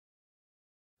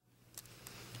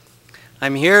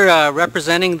I'm here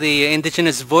representing the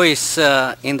Indigenous voice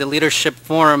in the Leadership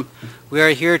Forum. We are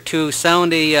here to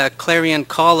sound a clarion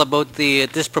call about the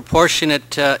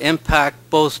disproportionate impact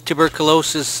both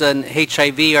tuberculosis and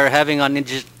HIV are having on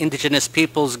Indigenous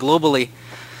peoples globally.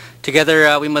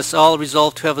 Together, we must all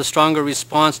resolve to have a stronger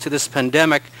response to this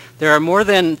pandemic. There are more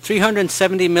than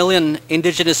 370 million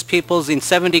Indigenous peoples in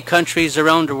 70 countries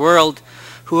around the world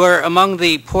who are among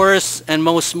the poorest and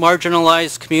most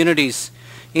marginalized communities.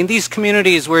 In these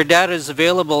communities where data is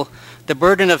available, the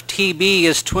burden of TB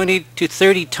is 20 to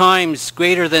 30 times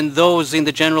greater than those in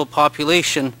the general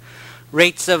population.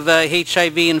 Rates of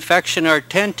HIV infection are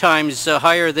 10 times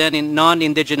higher than in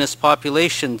non-Indigenous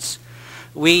populations.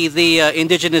 We, the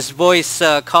Indigenous voice,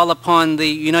 call upon the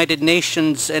United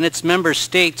Nations and its member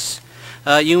states,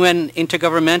 UN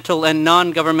intergovernmental and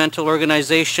non-governmental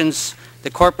organizations,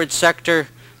 the corporate sector,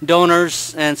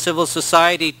 donors, and civil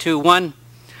society to, one,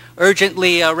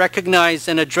 urgently recognize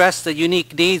and address the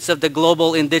unique needs of the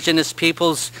global Indigenous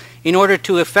peoples in order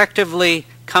to effectively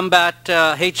combat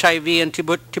HIV and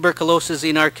tuberculosis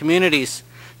in our communities.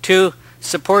 Two,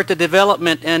 support the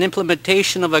development and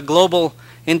implementation of a global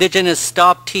Indigenous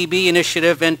Stop TB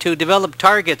initiative and to develop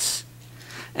targets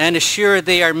and assure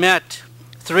they are met.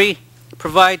 Three,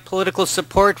 provide political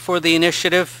support for the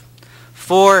initiative.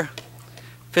 Four,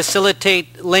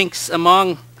 facilitate links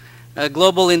among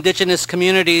global Indigenous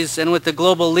communities and with the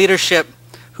global leadership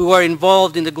who are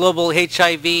involved in the global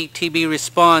HIV-TB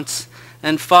response.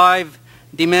 And five,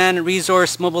 demand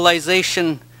resource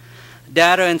mobilization,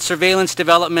 data and surveillance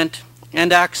development,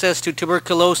 and access to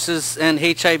tuberculosis and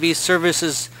HIV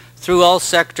services through all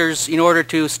sectors in order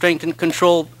to strengthen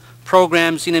control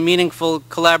programs in a meaningful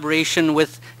collaboration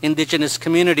with Indigenous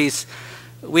communities.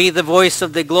 We, the voice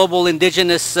of the global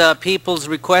Indigenous peoples,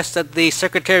 request that the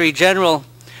Secretary General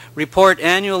report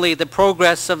annually the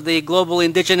progress of the Global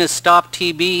Indigenous Stop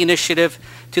TB initiative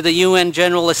to the UN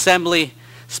General Assembly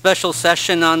special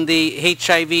session on the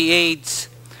HIV/AIDS,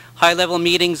 high-level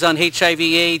meetings on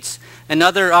HIV/AIDS, and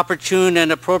other opportune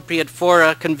and appropriate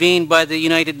fora convened by the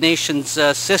United Nations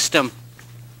system.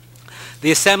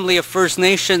 The Assembly of First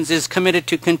Nations is committed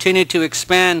to continue to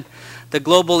expand the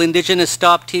Global Indigenous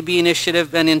Stop TB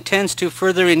initiative and intends to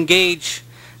further engage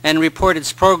and report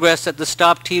its progress at the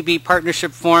Stop TB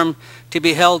Partnership Forum to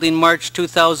be held in March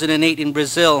 2008 in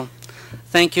Brazil.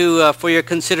 Thank you for your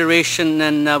consideration,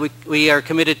 and we are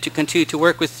committed to continue to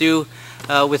work with you,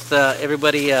 with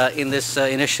everybody in this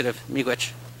initiative.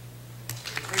 Miigwech.